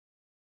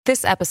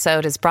This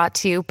episode is brought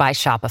to you by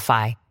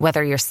Shopify.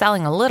 Whether you're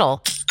selling a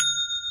little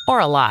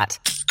or a lot,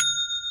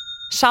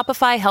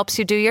 Shopify helps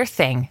you do your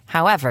thing,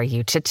 however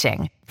you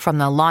cha-ching. From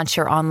the launch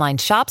your online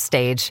shop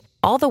stage,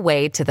 all the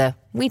way to the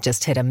we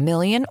just hit 1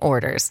 million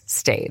orders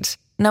stage.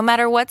 No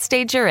matter what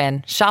stage you're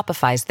in,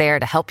 Shopify's there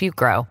to help you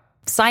grow.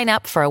 Sign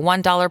up for a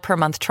 $1 per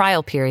month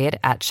trial period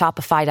at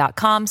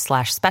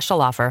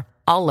shopify.com/special offer,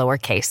 all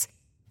lowercase.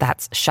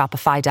 That's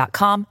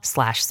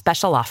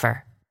shopify.com/special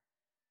offer.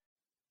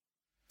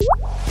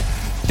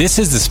 This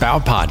is the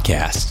Spout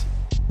Podcast,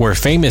 where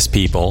famous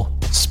people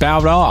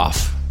spout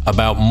off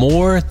about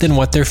more than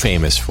what they're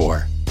famous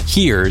for.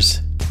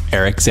 Here's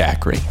Eric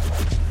Zachary.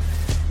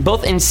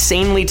 Both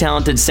insanely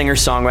talented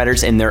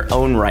singer-songwriters in their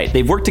own right.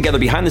 They've worked together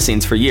behind the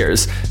scenes for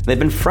years. They've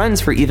been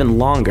friends for even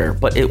longer,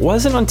 but it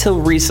wasn't until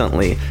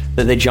recently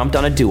that they jumped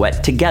on a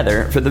duet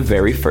together for the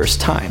very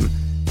first time.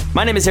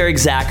 My name is Eric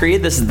Zachary.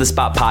 This is the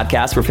Spout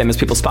Podcast, where famous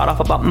people spout off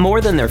about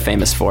more than they're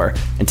famous for.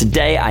 And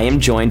today I am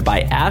joined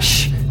by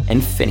Ashe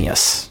and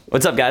Finneas.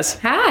 What's up, guys?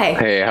 Hi.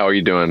 Hey, how are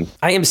you doing?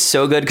 I am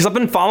so good because I've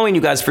been following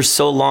you guys for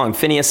so long.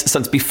 Finneas,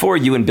 since before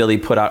you and Billy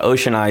put out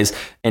Ocean Eyes,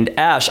 and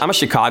Ashe, I'm a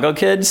Chicago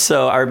kid,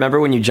 so I remember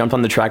when you jumped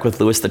on the track with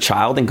Louis the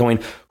Child and going,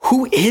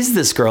 who is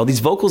this girl?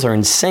 These vocals are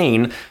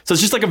insane. So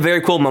it's just like a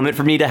very cool moment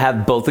for me to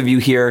have both of you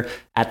here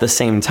at the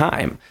same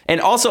time. And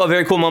also a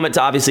very cool moment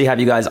to obviously have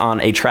you guys on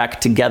a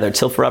track together,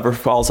 Till Forever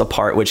Falls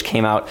Apart, which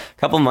came out a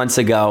couple months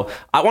ago.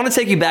 I want to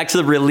take you back to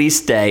the release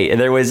day.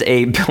 There was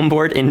a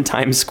billboard in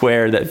Times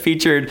Square that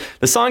featured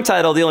the song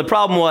title. The only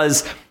problem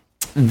was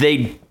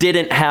they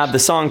didn't have the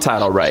song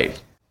title right.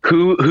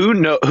 Who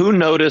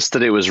noticed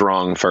that it was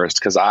wrong first?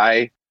 Because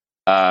I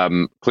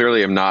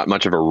clearly am not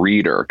much of a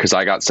reader, because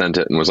I got sent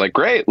it and was like,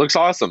 great, looks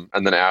awesome.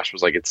 And then Ashe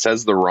was like, it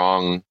says the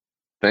wrong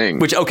thing.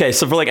 Which, okay,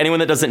 so for like anyone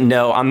that doesn't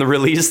know, on the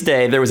release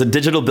day, there was a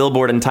digital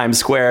billboard in Times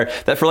Square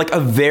that for like a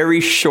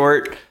very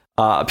short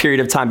period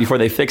of time before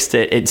they fixed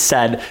it, it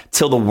said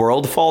Till the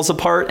World Falls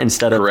Apart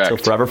instead of Correct. Till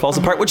Forever Falls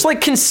Apart, which,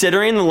 like,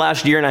 considering the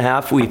last year and a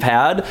half we've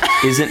had,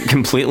 isn't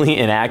completely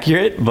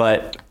inaccurate,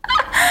 but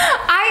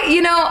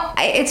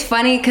It's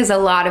funny because a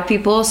lot of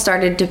people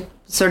started to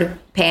sort of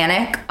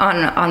panic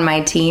on my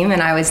team,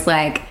 and I was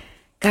like,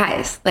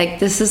 guys, like,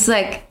 this is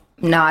like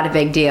not a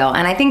big deal.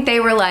 And I think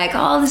they were like,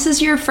 oh, this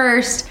is your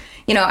first,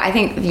 I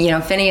think,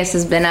 Finneas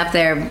has been up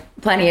there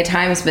plenty of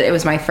times, but it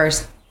was my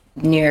first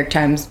New York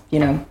Times,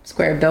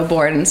 Square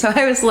billboard. And so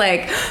I was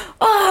like,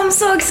 oh, I'm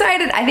so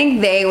excited. I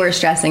think they were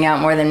stressing out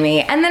more than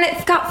me. And then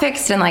it got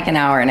fixed in like an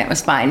hour and it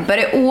was fine. But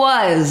it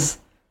was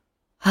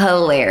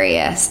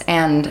hilarious.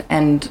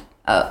 And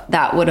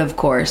that would, of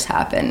course,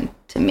 happen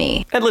to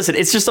me. And listen,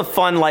 it's just a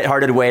fun,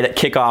 lighthearted way to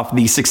kick off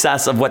the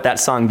success of what that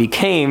song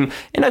became,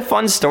 and a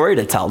fun story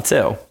to tell,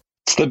 too.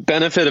 It's the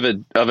benefit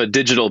of a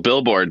digital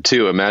billboard,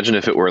 too. Imagine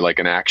if it were like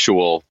an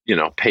actual,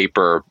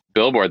 paper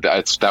billboard.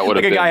 That would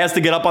have been... a guy has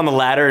to get up on the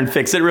ladder and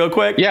fix it real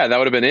quick? Yeah, that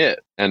would have been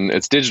it. And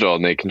it's digital,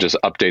 and they can just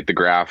update the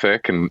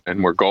graphic, and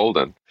we're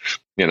golden,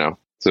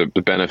 So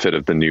the benefit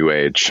of the new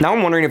age. Now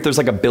I'm wondering if there's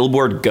like a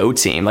Billboard Go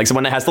team, like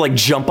someone that has to like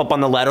jump up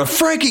on the ladder.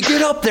 Frankie,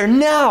 get up there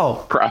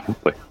now.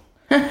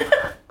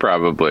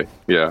 Probably.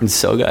 Yeah. It's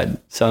so good.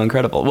 So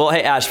incredible. Well,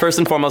 hey, Ashe, first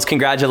and foremost,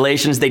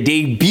 congratulations. They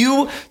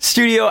debut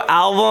studio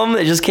album.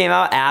 It just came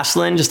out,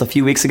 Ashland, just a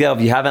few weeks ago.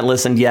 If you haven't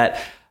listened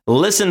yet,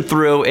 listen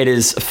through. It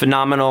is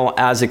phenomenal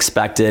as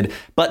expected.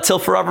 But Till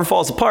Forever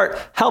Falls Apart,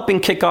 helping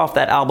kick off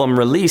that album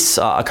release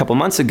a couple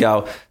months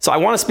ago. So I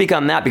want to speak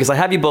on that because I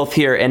have you both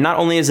here. And not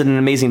only is it an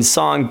amazing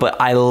song, but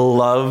I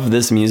love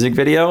this music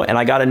video. And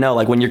I got to know,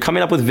 like, when you're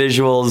coming up with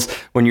visuals,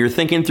 when you're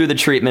thinking through the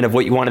treatment of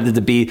what you wanted it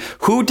to be,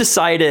 who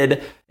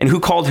decided and who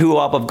called who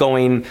up of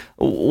going,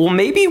 well,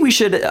 maybe we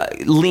should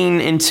lean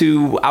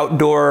into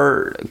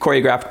outdoor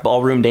choreographed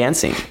ballroom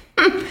dancing?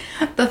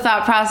 The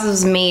thought process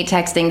was me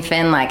texting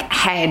Finn like,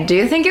 hey, do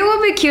you think it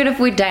would be cute if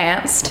we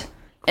danced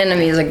in a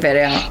music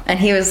video? And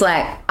he was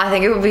like, I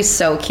think it would be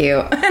so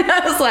cute. And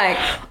I was like,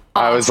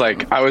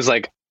 awesome. I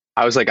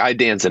was like, I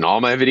dance in all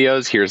my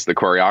videos. Here's the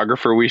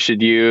choreographer we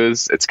should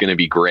use. It's going to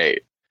be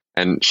great.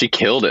 And she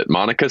killed it.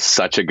 Monica's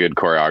such a good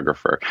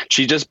choreographer.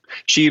 She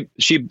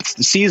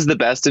sees the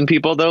best in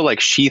people, though. Like,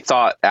 she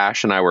thought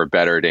Ashe and I were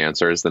better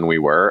dancers than we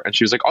were. And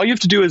she was like, all you have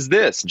to do is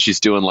this. And she's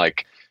doing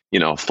like,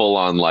 full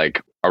on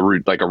like a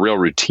real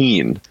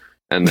routine.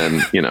 And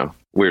then,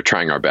 we were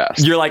trying our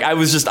best. You're like, I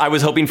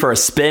was hoping for a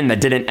spin that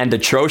didn't end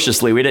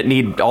atrociously. We didn't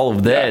need all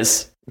of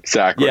this. Yeah,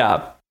 exactly.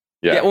 Yeah.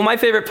 Well, my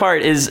favorite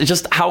part is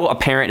just how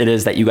apparent it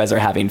is that you guys are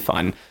having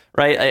fun,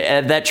 right?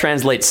 That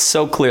translates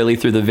so clearly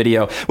through the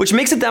video, which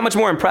makes it that much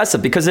more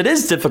impressive because it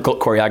is difficult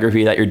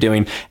choreography that you're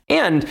doing.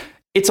 And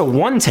it's a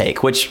one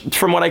take, which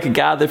from what I could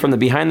gather from the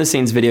behind the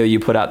scenes video you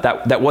put out,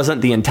 that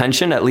wasn't the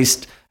intention, at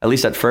least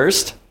at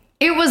first.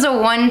 It was a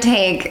one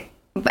take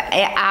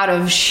out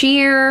of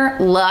sheer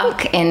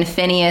luck and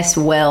Finneas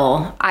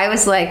will. I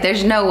was like,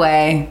 there's no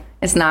way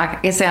it's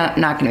not going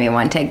to be a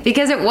one take,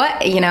 because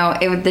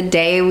the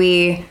day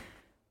we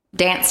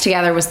danced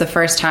together was the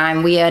first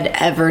time we had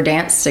ever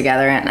danced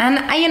together. And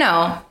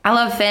I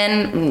love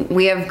Finn.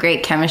 We have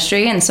great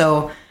chemistry. And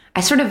so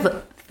I sort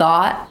of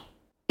thought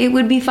it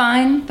would be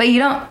fine, but you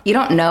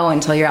don't know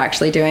until you're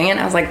actually doing it. And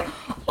I was like,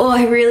 oh,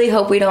 I really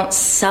hope we don't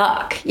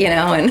suck, you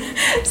know? And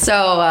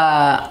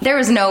so there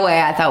was no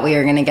way I thought we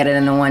were going to get it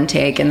in a one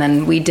take. And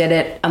then we did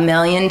it a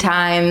million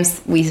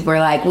times. We were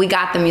like, we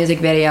got the music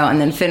video.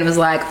 And then Finn was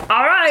like,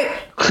 all right,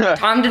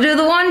 time to do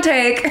the one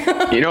take.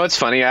 You know what's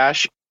funny,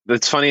 Ash?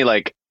 That's funny.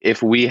 Like,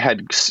 if we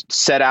had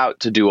set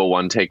out to do a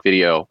one take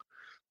video,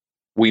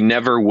 we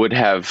never would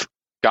have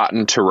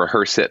gotten to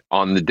rehearse it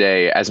on the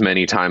day as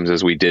many times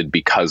as we did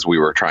because we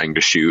were trying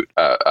to shoot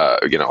a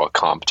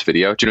comped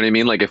video. Do you know what I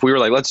mean? Like, if we were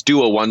like, let's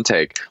do a one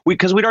take,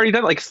 because we'd already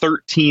done it like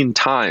 13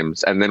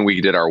 times and then we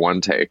did our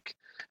one take.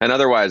 And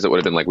otherwise it would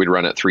have been like, we'd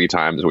run it 3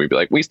 times and we'd be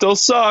like, we still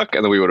suck.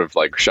 And then we would have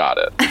like shot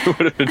it. It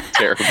would have been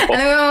terrible.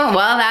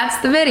 Well,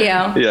 that's the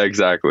video. Yeah,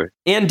 exactly.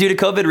 And due to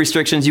COVID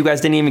restrictions, you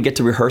guys didn't even get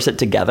to rehearse it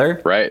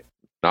together. Right.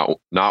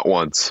 Not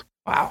once.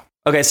 Wow.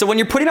 Okay, so when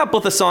you're putting out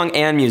both a song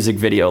and music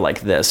video like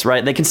this,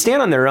 right, they can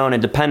stand on their own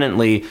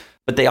independently,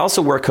 but they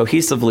also work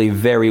cohesively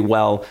very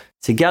well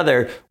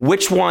together.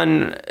 Which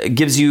one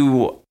gives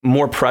you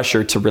more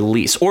pressure to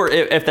release? Or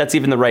if that's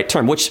even the right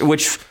term, which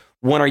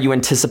one are you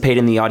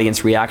anticipating the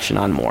audience reaction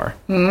on more?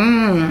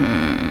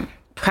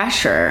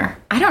 Pressure.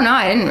 I don't know.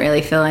 I didn't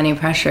really feel any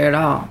pressure at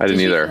all. I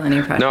didn't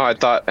either. No, I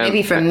thought...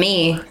 Maybe from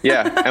me.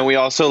 Yeah, and we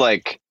also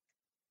like...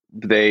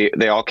 They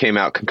all came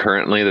out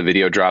concurrently. The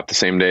video dropped the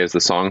same day as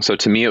the song. So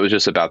to me, it was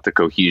just about the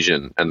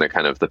cohesion and the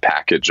kind of the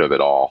package of it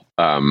all.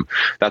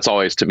 That's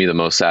always to me the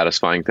most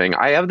satisfying thing.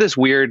 I have this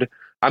weird,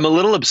 I'm a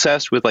little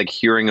obsessed with like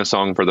hearing a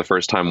song for the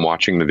first time,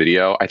 watching the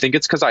video. I think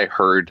it's because I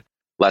heard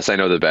Less I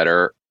Know the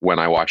Better when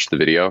I watched the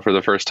video for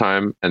the first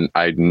time. And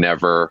I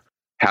never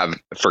have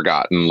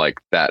forgotten like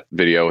that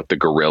video with the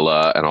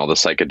gorilla and all the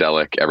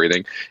psychedelic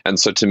everything. And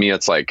so to me,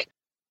 it's like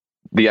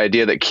the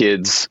idea that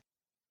kids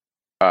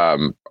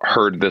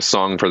heard this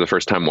song for the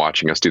first time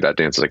watching us do that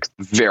dance is like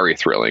very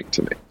thrilling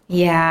to me.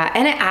 Yeah,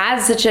 and it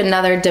adds such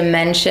another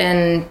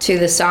dimension to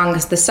the song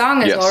because the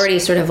song is already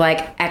sort of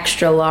like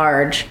extra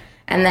large,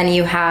 and then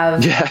you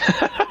have,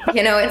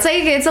 you know, it's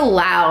like it's a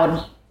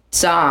loud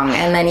song,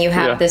 and then you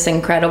have this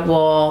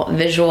incredible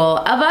visual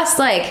of us.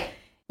 Like,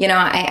 you know,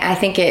 I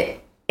think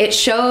it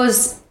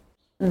shows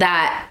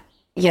that,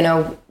 you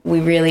know, we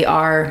really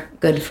are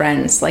good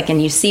friends. Like,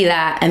 and you see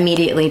that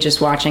immediately just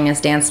watching us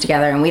dance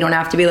together. And we don't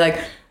have to be like,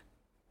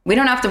 we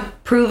don't have to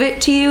prove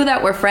it to you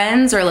that we're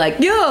friends or like,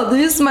 yo,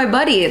 this is my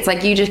buddy. It's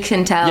like, you just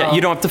can tell. Yeah, you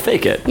don't have to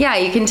fake it. Yeah,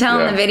 you can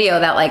tell in the video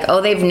that like,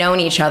 oh, they've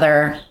known each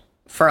other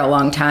for a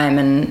long time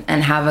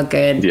and have a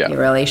good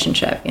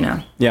relationship, you know?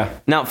 Yeah.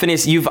 Now,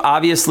 Finneas, you've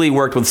obviously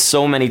worked with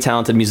so many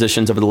talented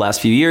musicians over the last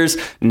few years,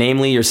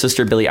 namely your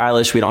sister, Billie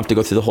Eilish. We don't have to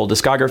go through the whole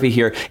discography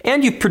here.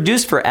 And you've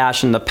produced for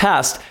Ashe in the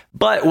past,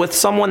 but with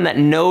someone that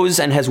knows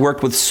and has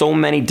worked with so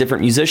many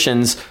different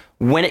musicians,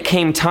 when it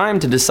came time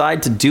to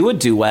decide to do a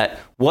duet,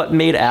 what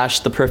made Ashe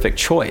the perfect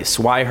choice?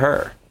 Why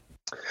her?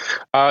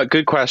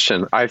 Good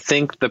question. I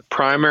think the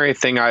primary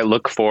thing I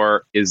look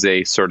for is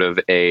a sort of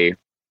a,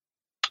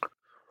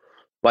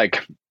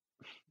 like,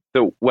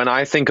 when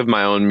I think of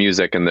my own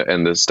music and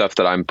the stuff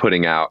that I'm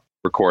putting out,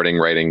 recording,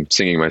 writing,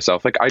 singing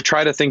myself, like I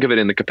try to think of it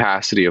in the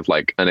capacity of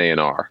like an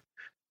A&R.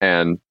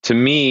 And to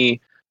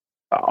me,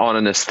 on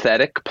an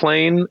aesthetic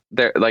plane,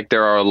 there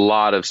are a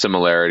lot of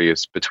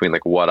similarities between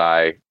like what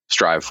I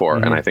strive for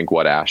and I think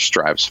what Ashe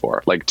strives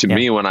for. Like to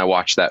me, when I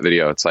watch that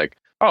video, it's like,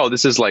 oh,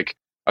 this is like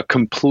a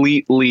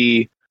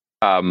completely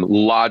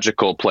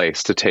logical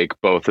place to take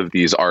both of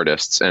these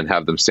artists and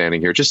have them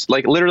standing here, just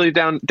like literally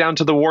down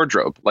to the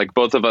wardrobe. Like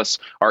both of us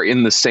are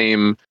in the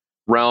same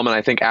realm. And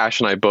I think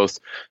Ashe and I both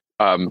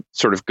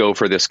sort of go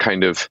for this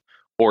kind of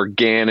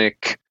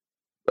organic,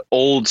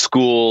 old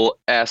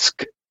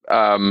school-esque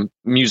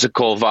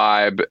musical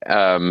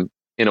vibe.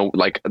 You know,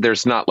 like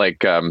there's not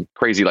like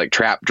crazy like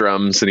trap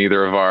drums in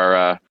either of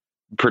our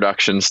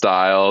production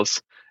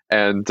styles.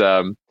 And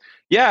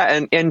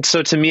and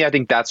so to me, I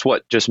think that's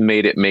what just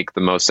made it make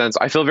the most sense.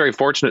 I feel very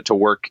fortunate to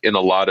work in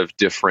a lot of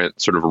different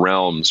sort of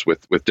realms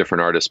with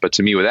different artists. But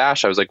to me with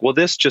Ashe, I was like, well,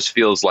 this just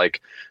feels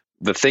like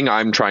the thing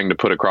I'm trying to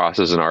put across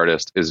as an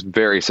artist is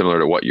very similar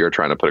to what you're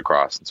trying to put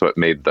across. And so it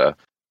made the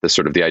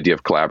sort of the idea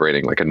of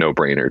collaborating like a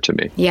no-brainer to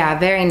me. Yeah,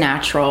 very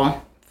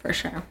natural. For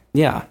sure.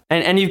 Yeah.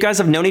 And you guys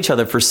have known each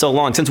other for so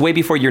long, since way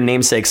before your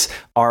namesakes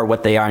are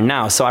what they are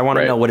now. So I want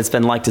to know what it's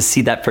been like to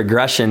see that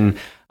progression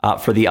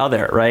for the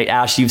other, right?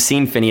 Ashe, you've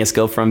seen Finneas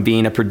go from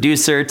being a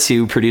producer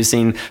to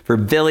producing for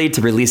Billie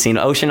to releasing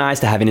Ocean Eyes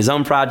to having his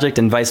own project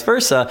and vice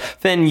versa.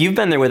 Finn, you've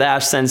been there with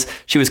Ashe since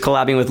she was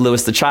collabing with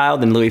Louis the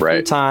Child and Louis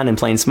Vuitton and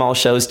playing small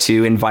shows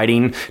to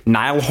inviting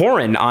Niall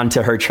Horan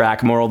onto her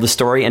track, Moral of the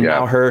Story, and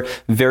now her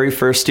very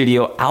first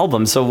studio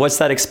album. So what's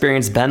that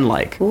experience been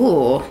like?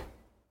 Ooh.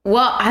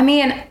 Well, I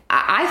mean,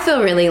 I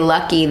feel really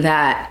lucky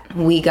that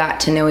we got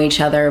to know each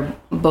other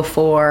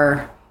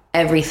before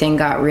everything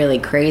got really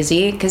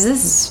crazy. Because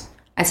this is,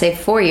 I'd say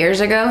 4 years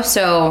ago.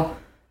 So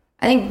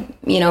I think,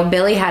 you know,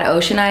 Billie had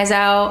Ocean Eyes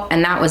out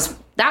and that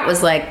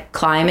was like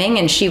climbing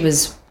and she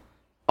was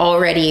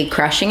already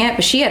crushing it,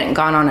 but she hadn't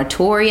gone on a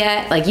tour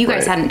yet. Like you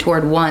guys hadn't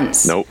toured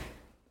once. Nope.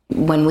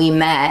 when we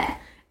met,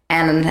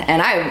 and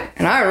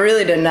I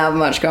really didn't have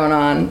much going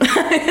on.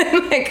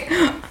 Like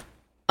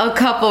a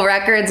couple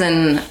records,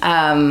 and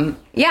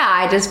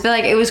I just feel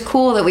like it was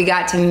cool that we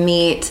got to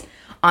meet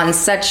on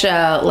such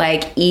a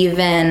like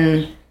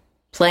even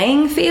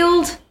playing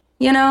field,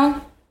 you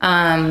know?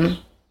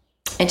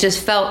 It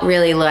just felt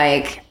really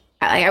like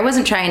I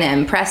wasn't trying to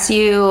impress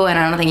you, and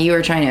I don't think you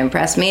were trying to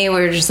impress me. We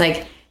were just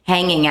like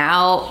hanging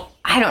out.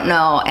 I don't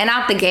know. And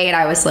out the gate,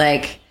 I was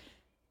like,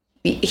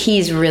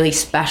 he's really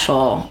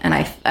special. And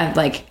I've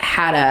like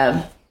had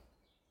a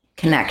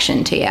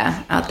connection to you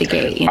out the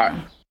gate. You know?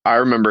 I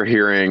remember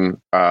hearing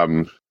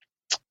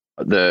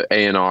the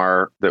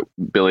A&R that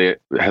Billy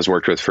has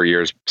worked with for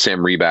years, Sam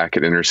Reback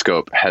at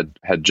Interscope,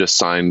 had just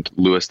signed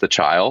Louis the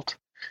Child.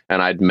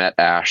 And I'd met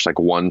Ash like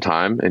one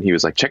time, and he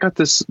was like, check out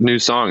this new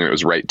song. And it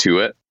was Right to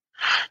It.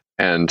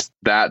 And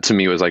that to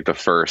me was like the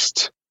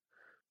first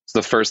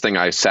thing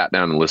I sat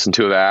down and listened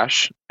to of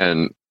Ash.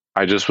 And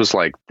I just was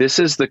like, this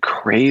is the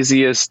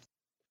craziest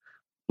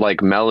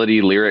like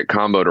melody lyric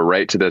combo to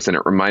write to this. And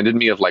it reminded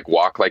me of like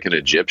Walk Like an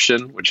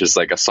Egyptian, which is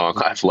like a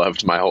song I've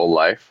loved my whole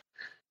life.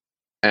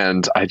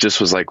 And I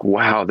just was like,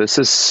 wow, this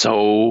is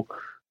so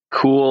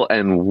cool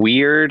and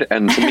weird.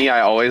 And to me,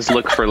 I always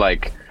look for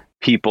like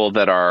people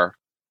that are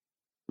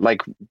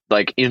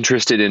like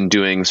interested in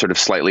doing sort of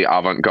slightly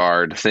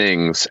avant-garde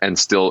things, and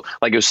still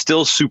like it was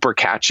still super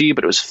catchy,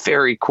 but it was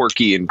very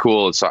quirky and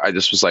cool. And so I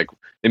just was like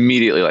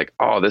immediately like,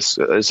 oh, this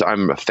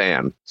I'm a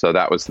fan. So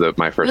that was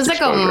my first. It was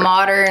like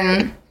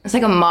exposure. It's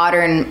like a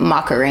modern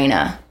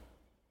Macarena.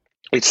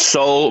 It's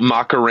so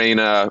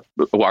Macarena,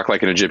 Walk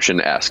Like an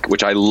Egyptian-esque,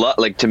 which I love.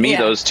 Like to me,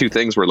 those two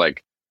things were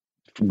like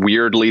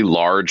weirdly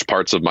large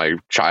parts of my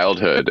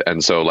childhood,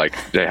 and so like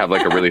they have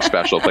like a really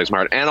special place in my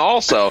heart. And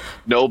also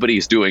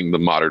nobody's doing the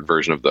modern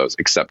version of those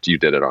except you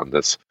did it on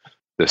this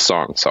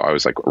song, so I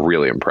was like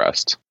really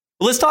impressed.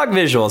 Let's talk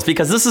visuals,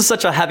 because this is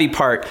such a heavy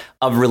part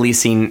of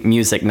releasing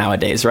music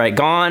nowadays, right?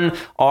 Gone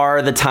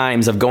are the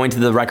times of going to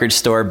the record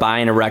store,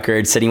 buying a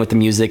record, sitting with the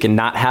music, and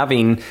not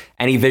having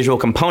any visual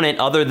component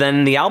other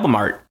than the album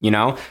art, you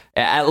know?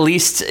 At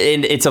least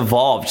it's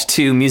evolved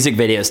to music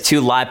videos,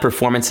 to live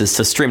performances,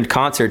 to streamed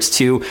concerts,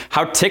 to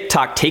how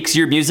TikTok takes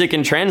your music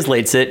and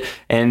translates it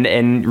and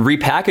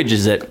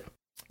repackages it.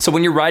 So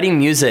when you're writing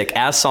music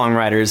as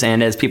songwriters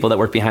and as people that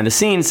work behind the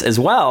scenes as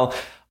well,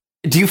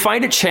 do you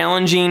find it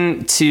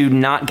challenging to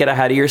not get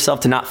ahead of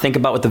yourself, to not think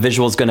about what the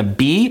visual is going to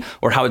be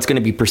or how it's going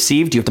to be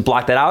perceived? Do you have to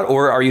block that out,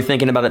 or are you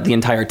thinking about it the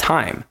entire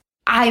time?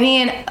 I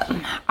mean,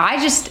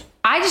 I just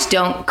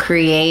don't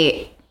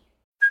create.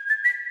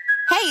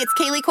 Hey, it's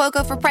Kaylee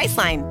Cuoco for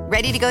Priceline.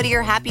 Ready to go to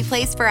your happy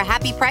place for a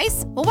happy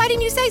price? Well, why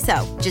didn't you say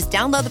so? Just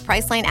download the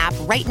Priceline app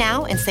right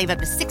now and save up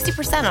to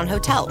 60% on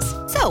hotels.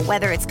 So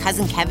whether it's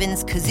Cousin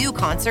Kevin's Kazoo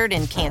Concert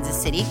in Kansas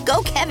City,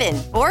 go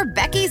Kevin, or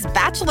Becky's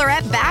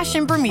Bachelorette Bash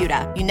in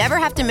Bermuda, you never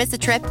have to miss a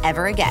trip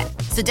ever again.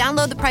 So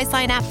download the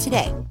Priceline app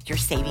today. Your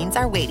savings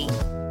are waiting.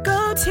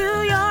 Go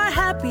to your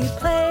happy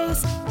place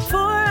for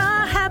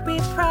a happy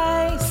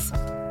price.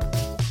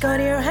 Go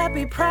to your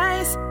happy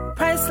price,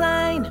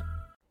 Priceline.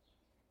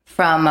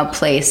 From a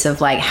place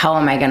of like, how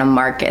am I going to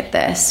market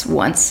this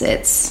once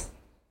it's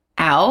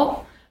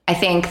out? I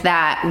think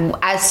that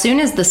as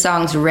soon as the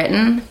song's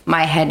written,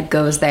 my head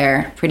goes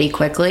there pretty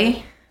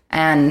quickly,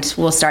 and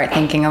we'll start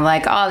thinking of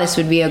like, oh, this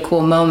would be a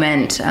cool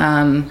moment. You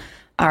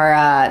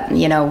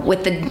know,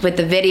 with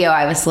the video,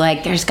 I was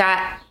like, there's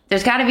got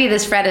to be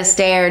this Fred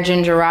Astaire,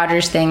 Ginger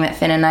Rogers thing that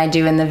Finn and I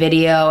do in the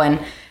video,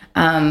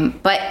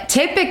 and but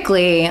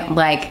typically,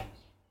 like,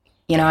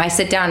 you know, I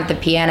sit down at the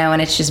piano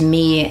and it's just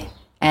me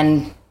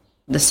and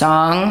the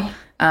song,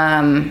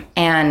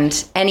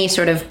 and any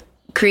sort of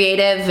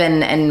creative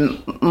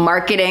and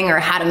marketing or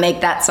how to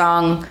make that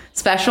song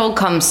special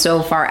comes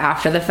so far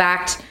after the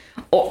fact,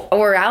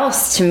 or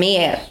else to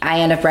me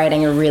I end up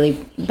writing a really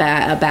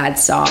bad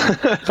song.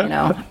 You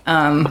know,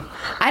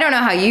 I don't know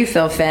how you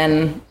feel,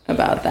 Finn,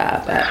 about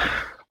that,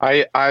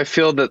 but I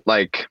feel that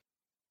like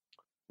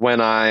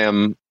when I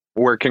am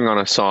working on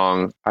a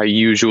song, I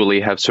usually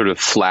have sort of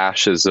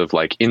flashes of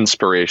like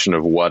inspiration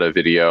of what a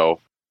video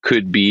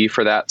could be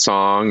for that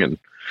song, and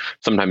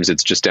sometimes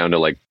it's just down to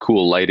like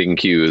cool lighting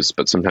cues,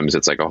 but sometimes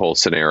it's like a whole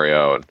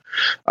scenario.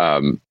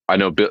 And I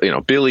know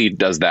Billy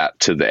does that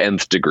to the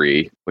nth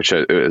degree, which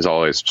has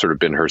always sort of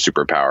been her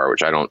superpower,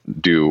 which I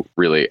don't do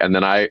really. And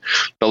then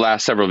the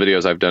last several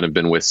videos I've done have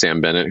been with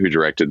Sam Bennett, who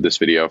directed this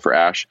video for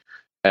Ash.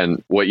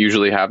 And what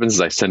usually happens is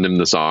I send him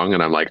the song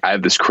and I'm like, I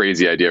have this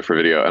crazy idea for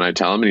video. And I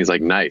tell him and he's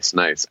like, nice.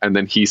 And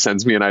then he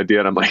sends me an idea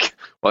and I'm like,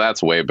 well,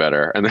 that's way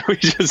better. And then we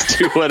just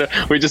do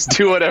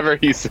whatever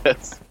he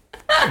says.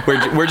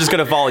 We're just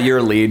going to follow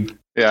your lead.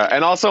 Yeah.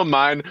 And also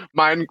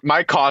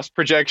my cost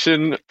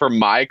projection for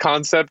my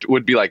concept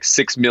would be like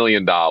 $6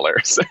 million.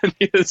 And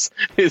his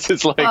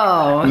is like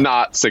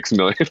not $6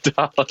 million.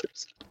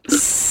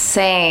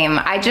 Same.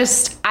 I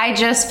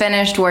just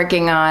finished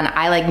working on,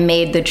 I like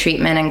made the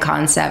treatment and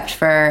concept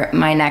for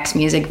my next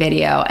music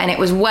video, and it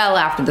was well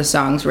after the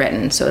song's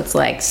written. So it's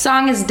like,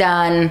 song is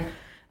done.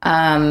 But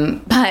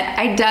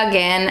I dug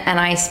in and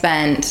I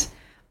spent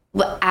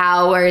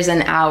hours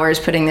and hours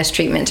putting this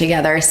treatment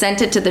together.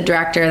 Sent it to the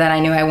director that I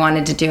knew I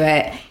wanted to do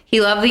it.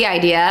 He loved the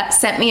idea,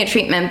 sent me a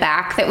treatment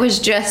back that was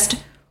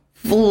just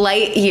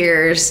light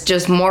years,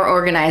 just more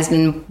organized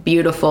and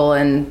beautiful,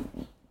 and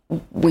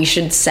we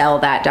should sell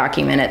that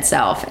document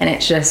itself. And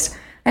it's just,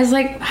 I was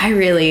like,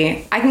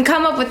 I can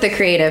come up with the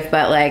creative,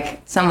 but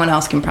like someone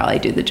else can probably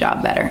do the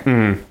job better.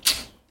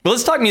 Well,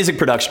 let's talk music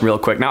production real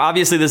quick. Now,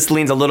 obviously, this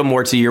leans a little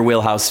more to your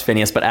wheelhouse,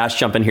 Finneas, but Ash,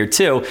 jump in here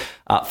too.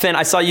 Finn,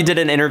 I saw you did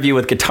an interview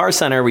with Guitar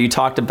Center where you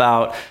talked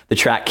about the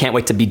track Can't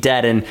Wait to Be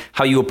Dead and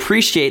how you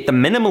appreciate the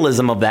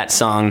minimalism of that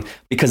song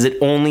because it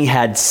only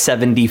had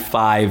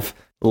 75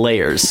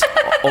 layers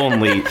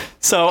only.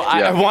 So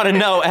I want to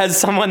know, as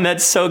someone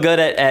that's so good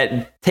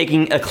at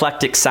taking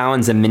eclectic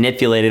sounds and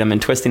manipulating them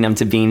and twisting them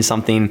to being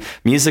something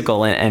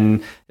musical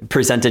and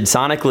presented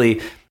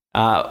sonically,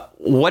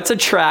 what's a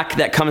track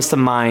that comes to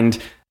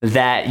mind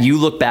that you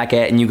look back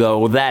at and you go,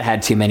 well, that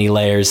had too many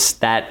layers.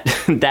 That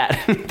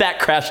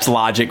crashed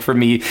logic for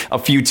me a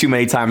few too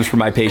many times for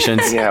my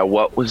patience. Yeah,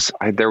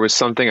 there was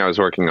something I was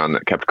working on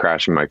that kept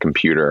crashing my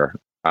computer.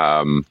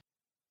 What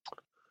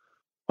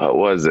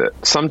was it?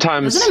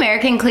 Sometimes doesn't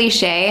American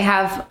Cliche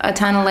have a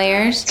ton of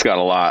layers? It's got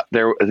a lot.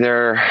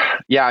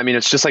 Yeah, I mean,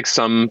 it's just like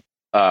some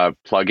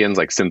plugins,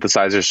 like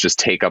synthesizers, just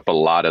take up a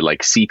lot of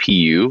like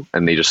CPU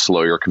and they just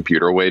slow your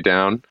computer way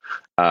down.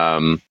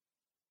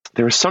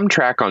 There was some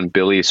track on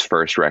Billy's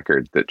first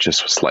record that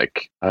just was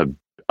like a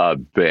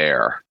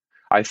bear.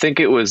 I think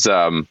it was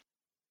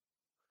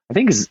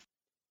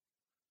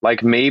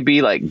like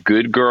maybe like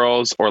Good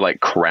Girls or like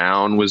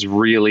Crown was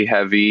really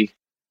heavy.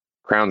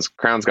 Crown's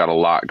got a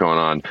lot going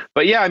on.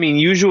 But yeah, I mean,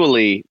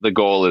 usually the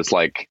goal is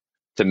like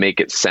to make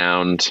it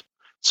sound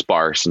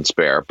sparse and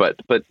spare, but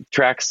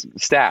tracks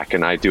stack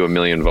and I do a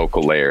million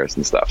vocal layers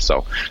and stuff.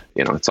 So,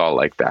 it's all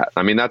like that.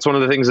 I mean, that's one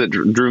of the things that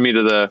drew me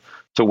to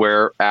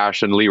where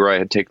Ash and Leroy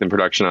had taken the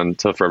production on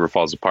Till Forever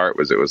Falls Apart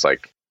it was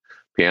like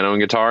piano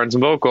and guitar and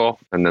some vocal.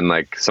 And then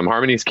like some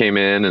harmonies came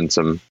in and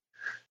some,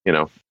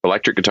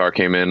 electric guitar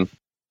came in.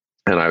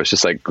 And I was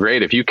just like,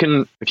 great. If you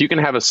can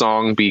have a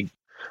song be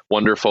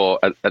wonderful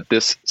at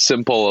this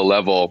simple a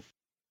level,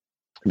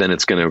 then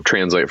it's going to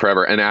translate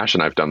forever. And Ash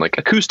and I've done like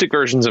acoustic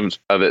versions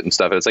of it and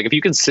stuff. And it's like, if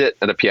you can sit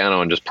at a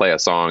piano and just play a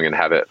song and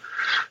have it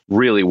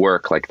really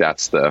work, like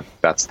that's the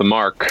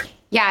mark.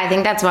 Yeah. I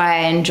think that's why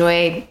I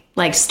enjoy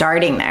like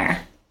starting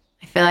there.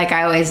 I feel like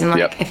I always am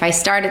like, if I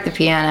start at the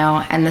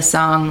piano and the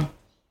song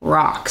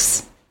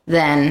rocks,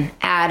 then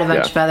add a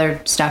bunch of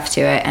other stuff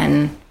to it.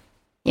 And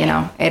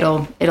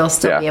it'll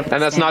still be able to.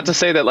 And that's not to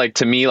say that like,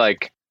 to me,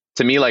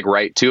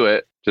 Right to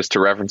It, just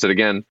to reference it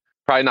again,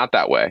 probably not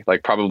that way.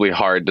 Like probably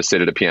hard to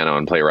sit at a piano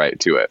and play Right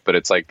to It, but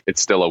it's like,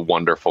 it's still a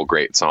wonderful,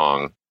 great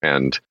song.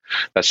 And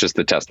that's just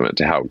the testament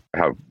to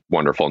how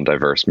wonderful and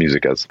diverse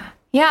music is.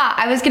 Yeah,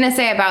 I was going to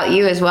say about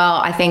you as well.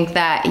 I think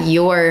that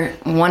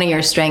one of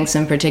your strengths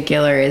in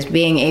particular is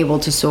being able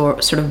to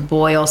sort of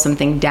boil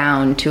something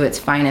down to its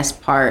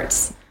finest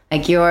parts.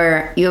 Like you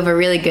have a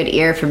really good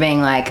ear for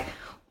being like,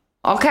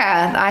 okay,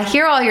 I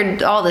hear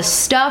all the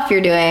stuff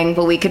you're doing,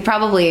 but we could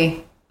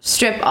probably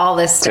strip all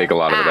this stuff take a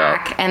lot back, of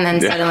it out. And then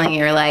suddenly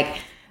you're like,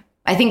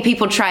 I think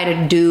people try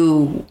to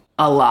do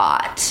a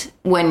lot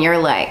when you're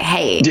like,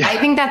 hey, I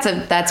think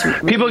that's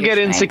really people get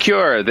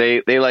insecure.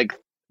 They like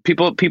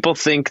people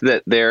think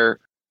that their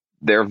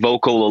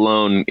vocal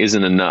alone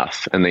isn't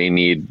enough and they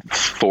need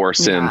 4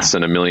 synths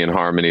and a million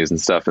harmonies and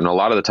stuff. And a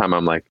lot of the time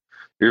I'm like,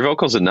 your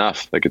vocal's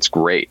enough. Like, it's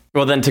great.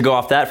 Well, then to go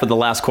off that for the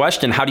last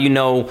question, how do you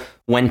know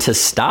when to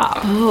stop?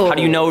 How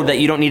do you know that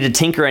you don't need to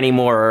tinker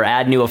anymore or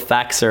add new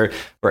effects or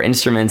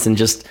instruments and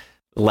just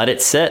let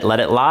it sit, let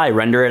it lie,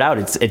 render it out?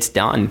 It's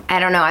done. I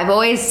don't know. I've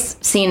always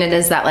seen it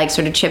as that like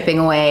sort of chipping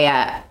away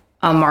at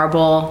a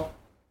marble,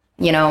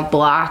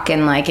 block,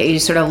 and like you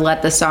sort of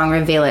let the song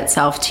reveal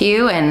itself to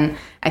you. And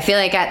I feel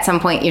like at some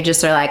point you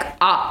just are like,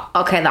 oh,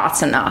 okay,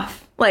 that's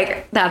enough.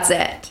 Like, that's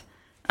it.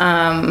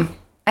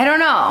 I don't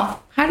know.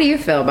 How do you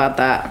feel about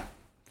that,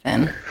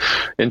 Finn?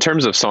 In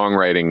terms of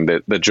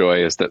songwriting, the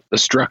joy is that the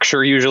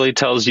structure usually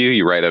tells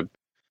you write a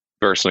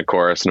verse and a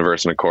chorus and a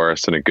verse and a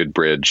chorus and a good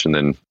bridge, and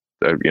then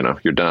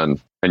you're done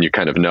and you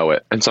kind of know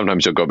it. And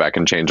sometimes you'll go back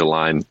and change a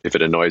line if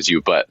it annoys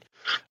you. But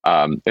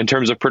in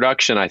terms of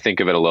production, I think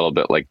of it a little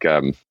bit like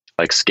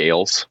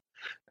scales,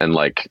 and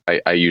like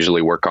I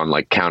usually work on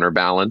like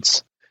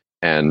counterbalance,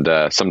 and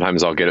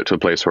sometimes I'll get it to a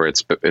place where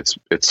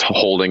it's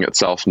holding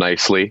itself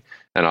nicely.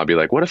 And I'll be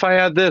like, what if I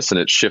add this? And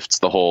it shifts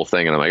the whole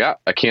thing. And I'm like,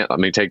 I can't, let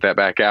me take that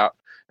back out.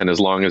 And as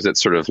long as it's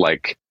sort of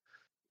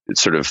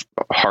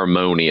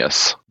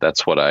harmonious,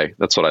 that's what I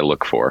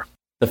look for.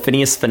 The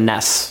Finneas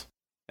finesse.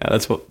 Yeah,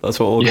 that's what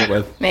we'll go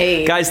with.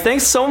 Hey. Guys,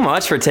 thanks so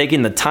much for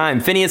taking the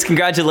time. Finneas,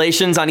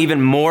 congratulations on even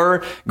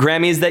more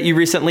Grammys that you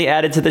recently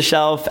added to the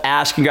shelf.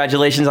 Ash,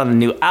 congratulations on the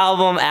new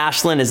album.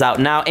 Ashland is out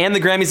now, and the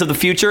Grammys of the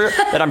future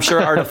that I'm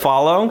sure are to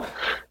follow.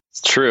 It's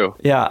true.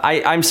 Yeah,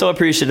 I'm so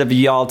appreciative of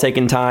y'all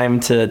taking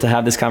time to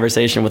have this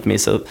conversation with me.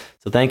 So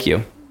thank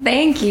you.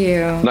 Thank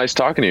you. Nice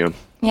talking to you.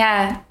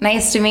 Yeah,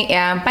 nice to meet you.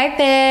 Bye,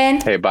 Finn.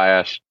 Hey, bye,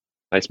 Ash.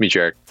 Nice to meet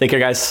you, Eric. Take care,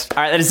 guys.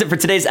 All right, that is it for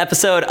today's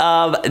episode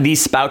of the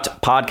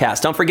Spout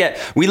Podcast. Don't forget,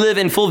 we live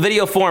in full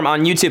video form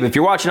on YouTube. If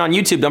you're watching on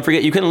YouTube, don't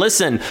forget you can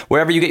listen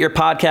wherever you get your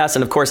podcasts,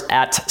 and of course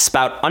at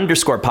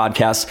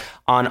Spout_podcast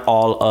on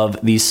all of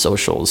these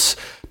socials.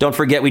 Don't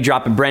forget, we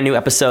drop a brand new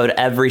episode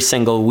every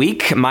single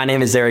week. My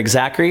name is Eric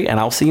Zachary, and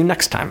I'll see you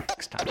next time.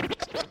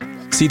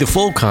 See the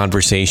full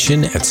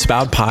conversation at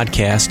Spout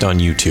Podcast on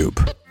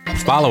YouTube.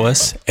 Follow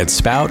us at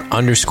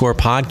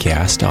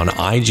Spout_podcast on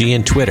IG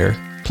and Twitter.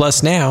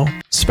 Plus now,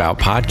 Spout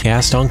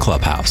Podcast on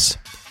Clubhouse.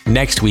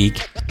 Next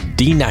week,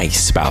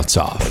 D-Nice spouts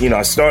off.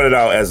 I started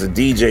out as a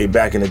DJ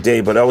back in the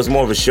day, but I was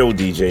more of a show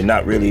DJ,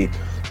 not really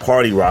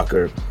party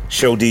rocker.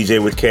 Show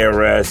DJ with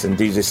KRS and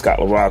DJ Scott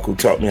LaRock, who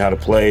taught me how to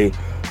play.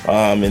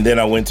 And then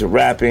I went to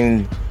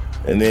rapping.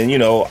 And then,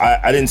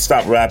 I didn't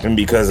stop rapping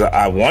because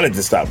I wanted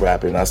to stop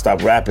rapping. I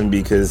stopped rapping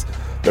because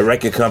the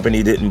record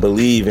company didn't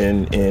believe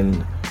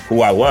in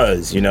who I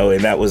was,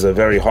 and that was a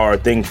very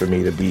hard thing for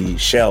me to be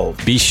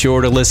shelved. Be sure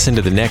to listen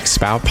to the next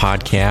Spout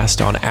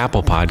Podcast on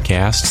Apple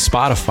Podcasts,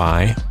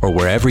 Spotify, or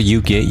wherever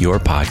you get your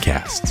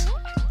podcasts.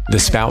 The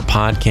Spout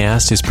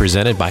Podcast is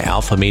presented by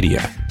Alpha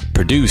Media,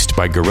 produced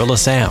by Gorilla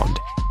Sound,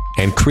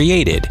 and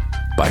created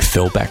by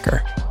Phil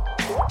Becker.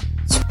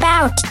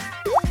 Spout.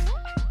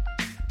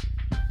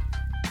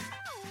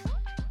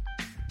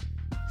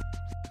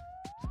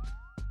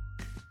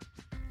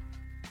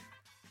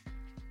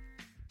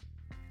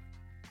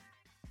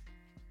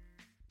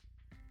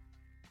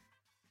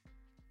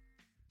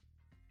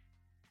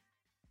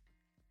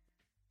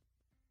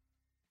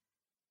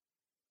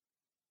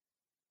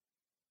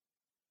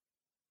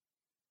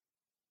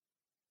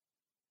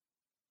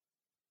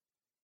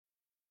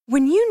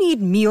 When you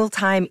need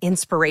mealtime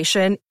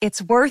inspiration, it's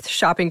worth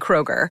shopping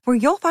Kroger, where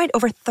you'll find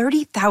over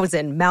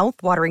 30,000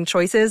 mouth-watering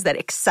choices that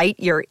excite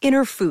your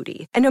inner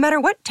foodie. And no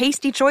matter what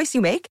tasty choice you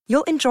make,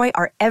 you'll enjoy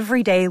our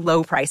everyday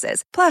low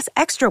prices, plus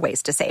extra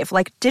ways to save,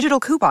 like digital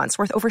coupons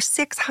worth over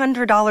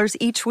 $600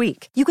 each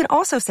week. You can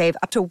also save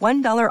up to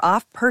 $1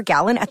 off per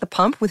gallon at the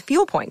pump with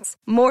fuel points.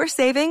 More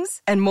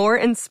savings and more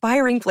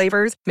inspiring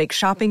flavors make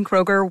shopping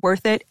Kroger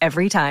worth it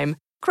every time.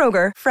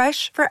 Kroger,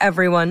 fresh for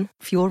everyone.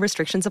 Fuel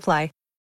restrictions apply.